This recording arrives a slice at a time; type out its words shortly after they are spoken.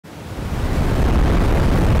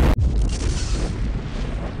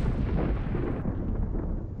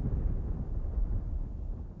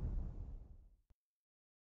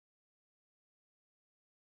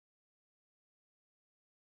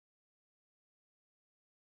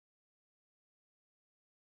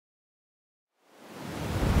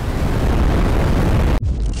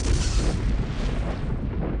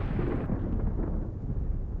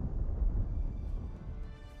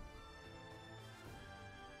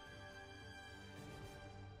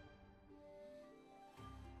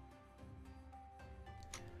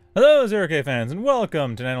Hello, 0K fans, and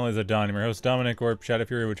welcome to Not Only Is It Done. I'm your host, Dominic, or Shadow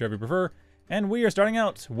Fury, whichever you prefer, and we are starting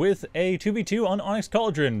out with a 2v2 on Onyx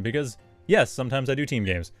Cauldron, because, yes, sometimes I do team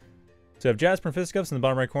games. So I have Jasper and Fisticuffs in the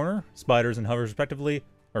bottom right corner, spiders and hovers respectively,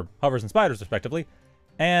 or hovers and spiders respectively,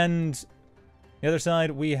 and the other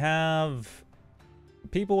side we have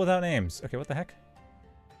people without names. Okay, what the heck?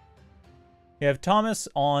 We have Thomas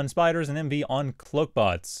on spiders and MV on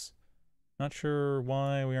cloakbots. Not sure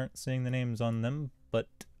why we aren't seeing the names on them, but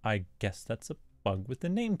I guess that's a bug with the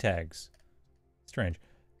name tags. Strange.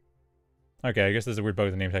 Okay, I guess there's a weird bug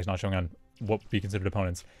with the name tags not showing on what would be considered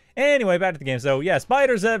opponents. Anyway, back to the game. So, yeah,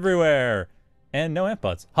 spiders everywhere! And no amp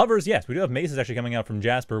bots. Hovers, yes, we do have maces actually coming out from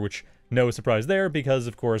Jasper, which no surprise there, because,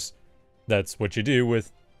 of course, that's what you do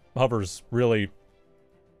with hovers. Really,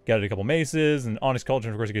 got a couple maces, and Onyx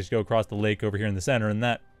Cauldron, of course, you can just go across the lake over here in the center, and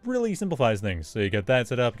that really simplifies things. So you get that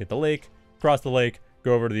set up, get the lake, cross the lake,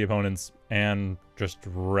 go over to the opponents, and just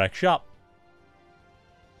wreck shop.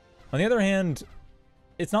 On the other hand,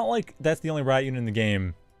 it's not like that's the only riot unit in the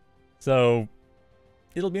game, so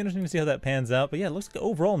it'll be interesting to see how that pans out. But yeah, it looks like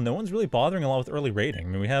overall no one's really bothering a lot with early raiding. I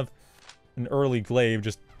mean, we have an early glaive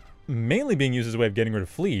just mainly being used as a way of getting rid of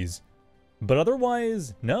fleas, but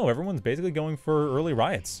otherwise, no, everyone's basically going for early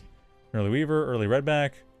riots. Early weaver, early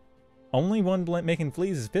redback. Only one making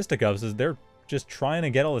fleas is Fisticuffs, as they're just trying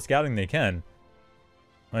to get all the scouting they can.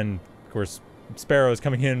 And, of course, Sparrow's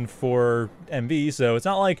coming in for MV, so it's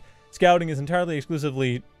not like scouting is entirely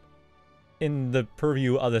exclusively in the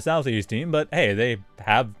purview of the Southeast team, but hey, they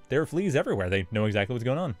have their fleas everywhere. They know exactly what's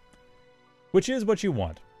going on. Which is what you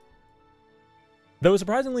want. Though,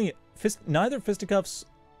 surprisingly, not Fisticuffs...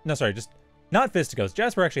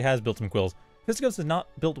 Jasper actually has built some quills. Fisticuffs has not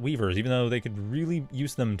built weavers, even though they could really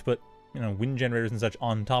use them to put, you know, wind generators and such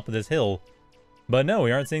on top of this hill. But no,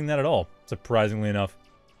 we aren't seeing that at all, surprisingly enough.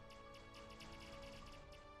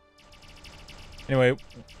 Anyway,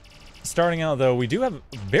 starting out though, we do have a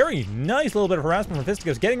very nice little bit of harassment from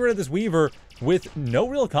Fisticuffs, getting rid of this weaver with no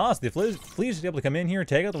real cost. The fleas just able to come in here,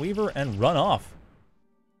 take out the weaver, and run off.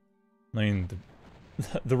 I mean,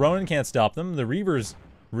 the Ronin can't stop them. The Reavers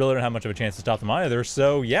really don't have much of a chance to stop them either.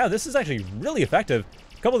 So yeah, this is actually really effective.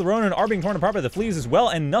 A couple of the Ronin are being torn apart by the fleas as well,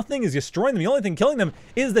 and nothing is destroying them. The only thing killing them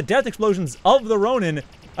is the death explosions of the Ronin.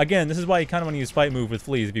 Again, this is why you kind of want to use fight move with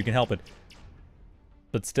fleas if you can help it.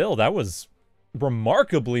 But still, that was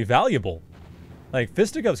remarkably valuable. Like,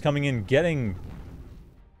 Fisticuffs coming in getting...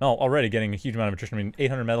 well, already getting a huge amount of attrition. I mean,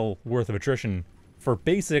 800 metal worth of attrition for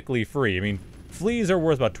basically free. I mean, fleas are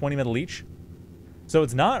worth about 20 metal each. So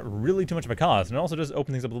it's not really too much of a cost. And it also does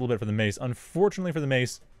open things up a little bit for the mace. Unfortunately for the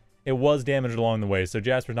mace, it was damaged along the way. So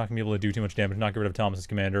Jasper's not going to be able to do too much damage, not get rid of Thomas's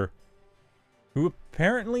commander, who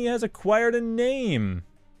apparently has acquired a name.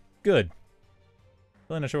 Good.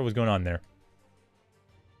 Really not sure what was going on there.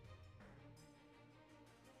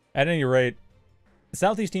 At any rate, the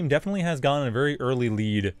Southeast team definitely has gotten a very early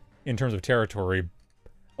lead in terms of territory.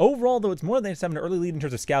 Overall, though, it's more than just having an early lead in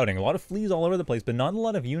terms of scouting. A lot of fleas all over the place, but not a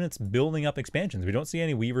lot of units building up expansions. We don't see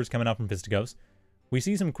any weavers coming out from Fisticuffs. We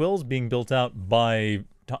see some quills being built out by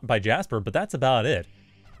Jasper, but that's about it.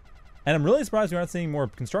 And I'm really surprised we aren't seeing more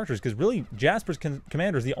constructors, because really, Jasper's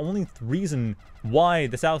commander is the only reason why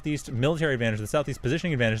the Southeast military advantage, the Southeast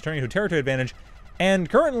positioning advantage, is turning into a territory advantage, and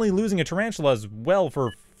currently losing a tarantula as well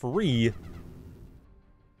for free.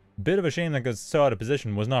 Bit of a shame that goes so out of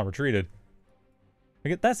position, was not retreated.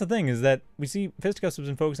 That's the thing, is that we see Fisticuffs has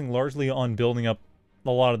been focusing largely on building up a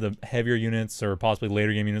lot of the heavier units, or possibly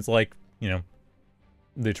later game units, like, you know,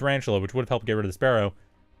 the tarantula, which would have helped get rid of the Sparrow,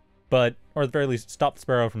 but, or at the very least, stop the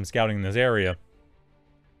Sparrow from scouting in this area.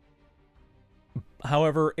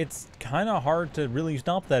 However, it's kind of hard to really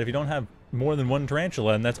stop that if you don't have more than one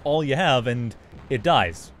tarantula, and that's all you have, and it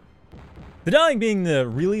dies. The dying being the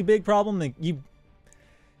really big problem. Like,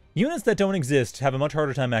 units that don't exist have a much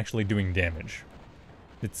harder time actually doing damage.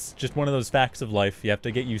 It's just one of those facts of life you have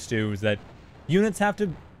to get used to, is that units have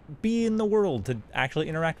to be in the world to actually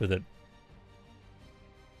interact with it.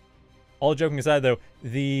 All joking aside, though,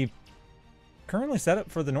 the currently setup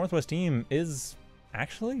for the Northwest team is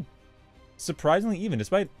actually surprisingly even.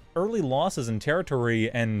 Despite early losses in territory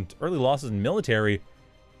and early losses in military,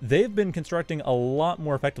 they've been constructing a lot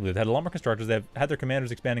more effectively. They've had a lot more constructors. They've had their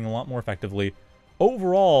commanders expanding a lot more effectively.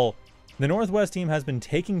 Overall, the Northwest team has been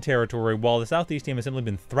taking territory, while the Southeast team has simply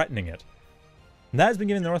been threatening it. And that has been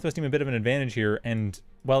giving the Northwest team a bit of an advantage here, and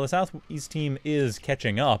while the Southeast team is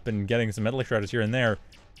catching up and getting some metal extractors here and there,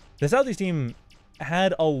 the Southeast team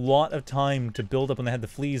had a lot of time to build up when they had the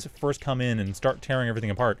fleas first come in and start tearing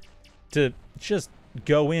everything apart, to just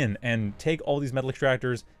go in and take all these metal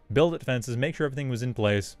extractors, build defenses, make sure everything was in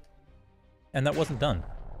place, and that wasn't done.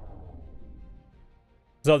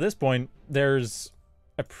 So at this point, there's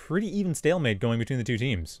a pretty even stalemate going between the two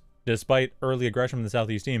teams, despite early aggression from the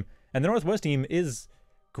Southeast team. And the Northwest team is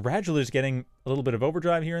gradually just getting a little bit of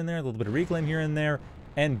overdrive here and there, a little bit of reclaim here and there,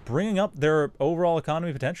 and bringing up their overall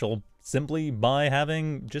economy potential simply by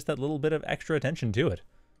having just that little bit of extra attention to it.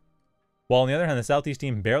 While on the other hand, the Southeast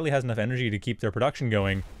team barely has enough energy to keep their production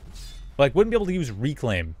going. Like, wouldn't be able to use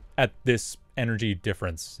reclaim at this energy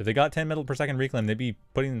difference. If they got 10 metal per second reclaim, they'd be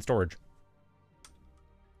putting it in storage.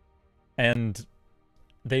 And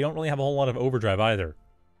they don't really have a whole lot of overdrive either.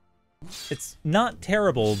 It's not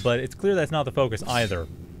terrible, but it's clear that's not the focus either.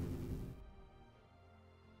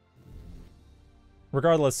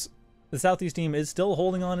 Regardless, the Southeast team is still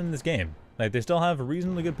holding on in this game. Like, they still have a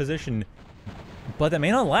reasonably good position, but that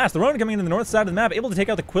may not last. The Ronin coming in on the north side of the map, able to take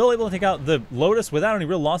out the Quill, able to take out the Lotus without any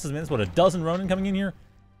real losses. I mean, that's what, a dozen Ronin coming in here?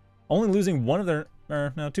 Only losing one of their,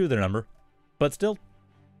 no, two of their number, but still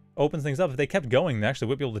opens things up. If they kept going, they actually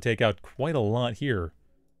would be able to take out quite a lot here.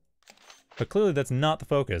 But clearly that's not the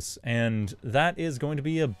focus, and that is going to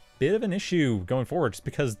be a bit of an issue going forward, just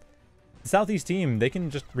because the Southeast team, they can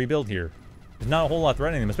just rebuild here. There's not a whole lot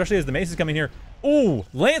threatening them, especially as the Mace is coming here. Ooh,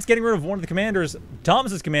 Lance getting rid of one of the commanders,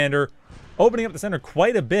 Thomas's commander, opening up the center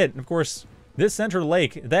quite a bit. And of course, this center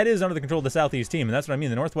lake, that is under the control of the Southeast team, and that's what I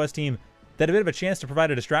mean. The Northwest team, they had a bit of a chance to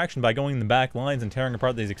provide a distraction by going in the back lines and tearing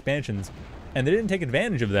apart these expansions, and they didn't take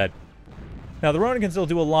advantage of that. Now, the Ronin can still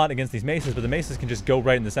do a lot against these Maces, but the Maces can just go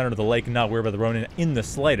right in the center of the lake and not worry about the Ronin in the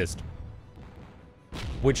slightest.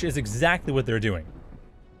 Which is exactly what they're doing.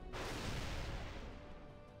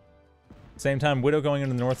 Same time, Widow going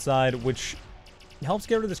into the north side, which helps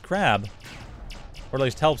get rid of this crab. Or at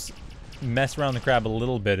least helps mess around the crab a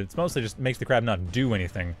little bit. It's mostly just makes the crab not do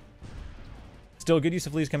anything. Still, good use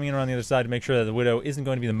of fleas coming in around the other side to make sure that the Widow isn't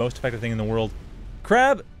going to be the most effective thing in the world.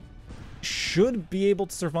 Crab should be able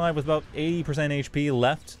to survive with about 80% HP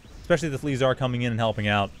left, especially if the fleas are coming in and helping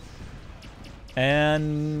out.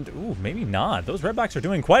 And, ooh, maybe not. Those redbacks are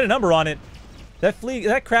doing quite a number on it.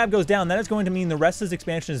 That crab goes down. That is going to mean the rest of this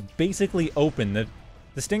expansion is basically open. The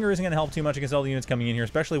Stinger isn't going to help too much against all the units coming in here,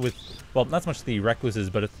 especially with, well, not so much the Recluses,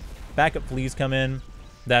 but if backup fleas come in,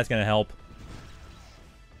 that's going to help.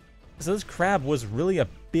 So this crab was really a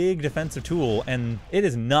big defensive tool, and it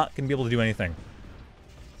is not going to be able to do anything.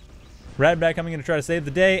 Redback coming in to try to save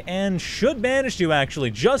the day, and should manage to, actually,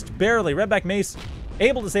 just barely. Redback Mace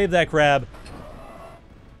able to save that crab.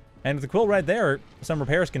 And with the Quill right there, some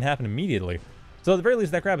repairs can happen immediately. So at the very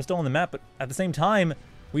least, that crab is still on the map, but at the same time,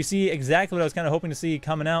 we see exactly what I was kind of hoping to see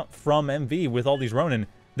coming out from MV with all these Ronin.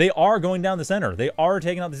 They are going down the center. They are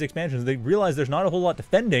taking out these expansions. They realize there's not a whole lot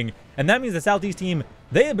defending, and that means the Southeast team,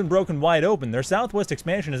 they have been broken wide open. Their Southwest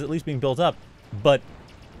expansion is at least being built up, but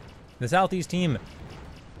the Southeast team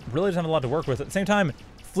really doesn't have a lot to work with. At the same time,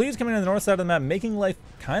 fleas coming in on the north side of the map, making life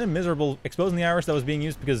kind of miserable, exposing the Iris that was being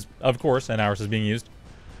used because, of course, an Iris is being used.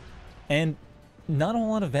 And not a whole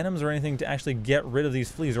lot of Venoms or anything to actually get rid of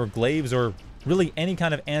these fleas, or Glaives, or really any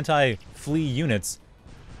kind of anti-flea units.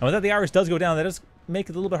 And with that, the Iris does go down. That does make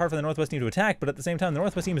it a little bit hard for the Northwest team to attack, but at the same time, the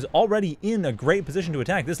Northwest team is already in a great position to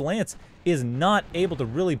attack. This Lance is not able to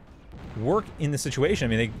really work in this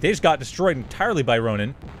situation. I mean, they just got destroyed entirely by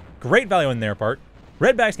Ronin. Great value on their part.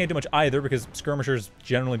 Redbacks can't do much either because skirmishers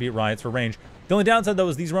generally beat riots for range. The only downside, though,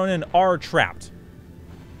 is these Ronin are trapped.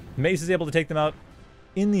 Mace is able to take them out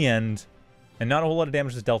in the end, and not a whole lot of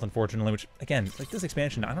damage is dealt, unfortunately, which, again, like this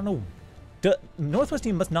expansion, I don't know. The Northwest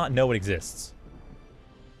team must not know it exists.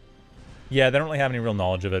 Yeah, they don't really have any real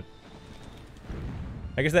knowledge of it.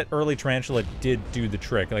 I guess that early Tarantula did do the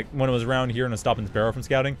trick. Like, when it was around here and was stopping Sparrow from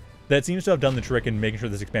scouting, that seems to have done the trick in making sure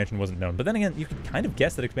this expansion wasn't known. But then again, you could kind of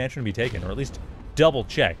guess that expansion would be taken, or at least double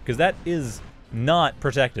check, because that is not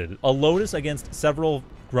protected. A Lotus against several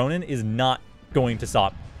Ronin is not going to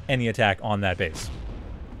stop any attack on that base.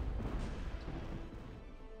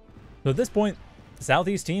 So at this point, the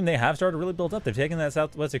Southeast team, they have started to really build up. They've taken that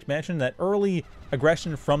Southwest expansion. That early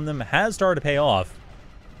aggression from them has started to pay off.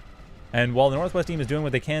 And while the Northwest team is doing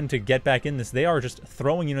what they can to get back in this, they are just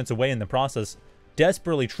throwing units away in the process,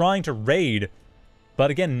 desperately trying to raid,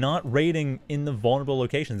 but again, not raiding in the vulnerable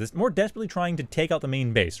locations. It's more desperately trying to take out the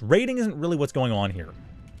main base. Raiding isn't really what's going on here.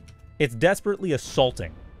 It's desperately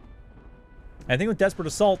assaulting. And the thing with desperate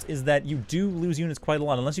assault is that you do lose units quite a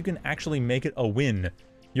lot. Unless you can actually make it a win,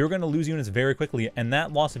 you're going to lose units very quickly, and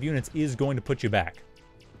that loss of units is going to put you back.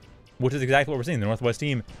 Which is exactly what we're seeing. The Northwest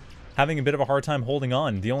team having a bit of a hard time holding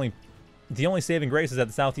on. The only saving grace is that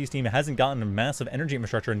the Southeast team hasn't gotten a massive energy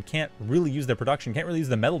infrastructure and can't really use their production, can't really use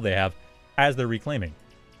the metal they have as they're reclaiming.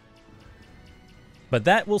 But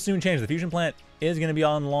that will soon change. The fusion plant is going to be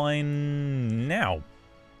online now.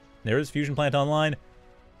 There is fusion plant online.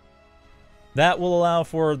 That will allow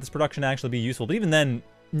for this production to actually be useful. But even then,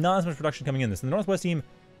 not as much production coming in this. And the Northwest team,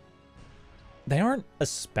 they aren't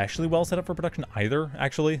especially well set up for production either,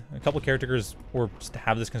 actually. A couple caretakers, or just to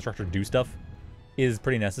have this constructor do stuff, is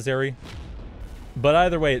pretty necessary. But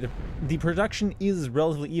either way, the production is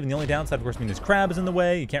relatively even. The only downside, of course, being this crab is in the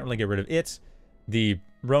way. You can't really get rid of it. The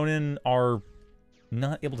Ronin are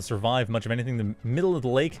not able to survive much of anything. The middle of the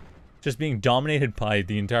lake just being dominated by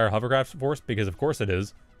the entire Hovercraft force, because of course it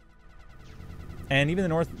is. And even the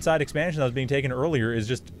north side expansion that was being taken earlier is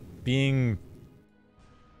just being...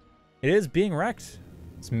 It is being wrecked.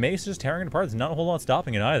 This mace is just tearing it apart. There's not a whole lot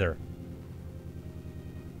stopping it either.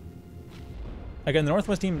 Again, the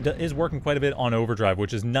Northwest team is working quite a bit on overdrive,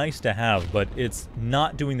 which is nice to have, but it's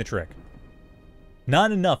not doing the trick.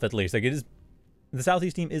 Not enough, at least. Like, it is... The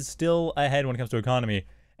Southeast team is still ahead when it comes to economy.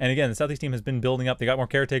 And again, the Southeast team has been building up. They got more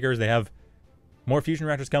caretakers. They have more fusion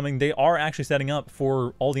reactors coming. They are actually setting up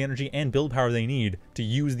for all the energy and build power they need to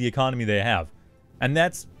use the economy they have. And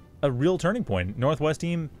that's a real turning point. Northwest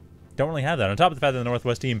team don't really have that. On top of the fact that the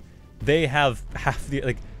Northwest team, they have half the...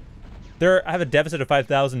 Like, I have a deficit of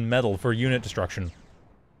 5,000 metal for unit destruction.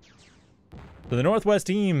 So the Northwest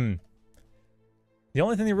team, the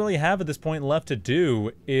only thing they really have at this point left to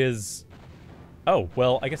do is... Oh,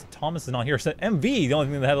 well, I guess Thomas is not here. So MV, the only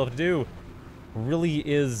thing they have left to do really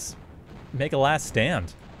is make a last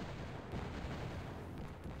stand.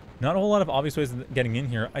 Not a whole lot of obvious ways of getting in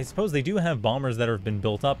here. I suppose they do have bombers that have been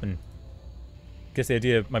built up, and I guess the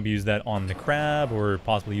idea might be use that on the crab, or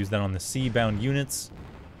possibly use that on the sea-bound units.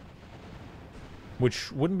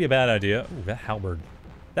 Which wouldn't be a bad idea. Ooh, that halberd.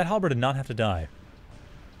 That halberd did not have to die.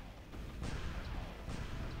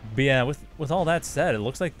 But yeah, with all that said, it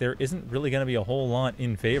looks like there isn't really going to be a whole lot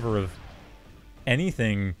in favor of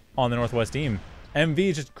anything on the Northwest team. MV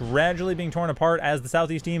is just gradually being torn apart as the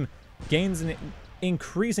Southeast team gains an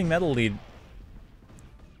increasing metal lead.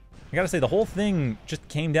 I gotta say, the whole thing just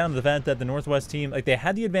came down to the fact that the Northwest team, like, they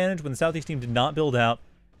had the advantage when the Southeast team did not build out,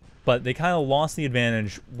 but they kind of lost the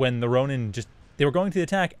advantage when the Ronin just... They were going to the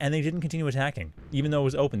attack, and they didn't continue attacking, even though it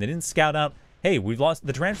was open. They didn't scout out, hey, we've lost...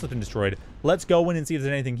 The Tarantula's been destroyed. Let's go in and see if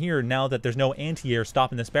there's anything here now that there's no anti-air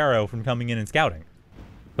stopping the Sparrow from coming in and scouting.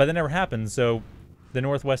 But that never happened, so the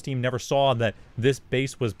Northwest team never saw that this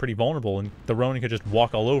base was pretty vulnerable, and the Ronin could just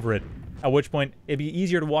walk all over it, at which point it'd be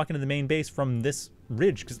easier to walk into the main base from this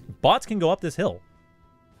ridge, because bots can go up this hill.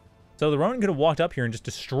 So the Ronin could have walked up here and just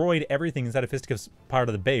destroyed everything inside of Fisticuff's part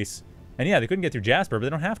of the base. And yeah, they couldn't get through Jasper, but they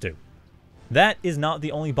don't have to. That is not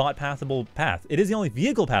the only bot pathable path. It is the only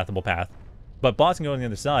vehicle pathable path, but bots can go on the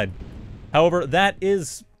other side. However, that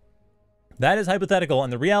is hypothetical,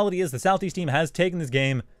 and the reality is the Southeast team has taken this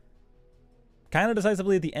game kind of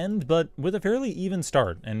decisively at the end, but with a fairly even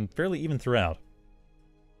start, and fairly even throughout.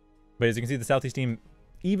 But as you can see, the Southeast team,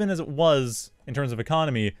 even as it was in terms of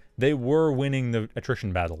economy, they were winning the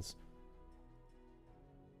attrition battles.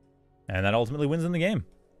 And that ultimately wins them the game.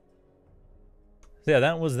 So yeah,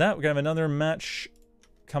 that was that. We're going to have another match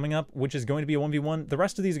coming up, which is going to be a 1v1. The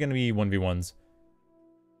rest of these are going to be 1v1s.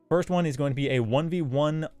 First one is going to be a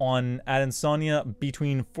 1v1 on Ad Insomnia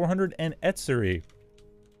between 400 and Etsuri.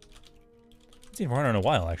 I haven't seen 400 in a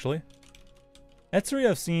while, actually. Etsuri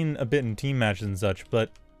I've seen a bit in team matches and such,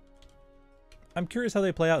 but I'm curious how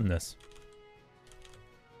they play out in this.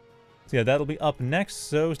 So yeah, that'll be up next,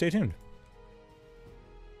 so stay tuned.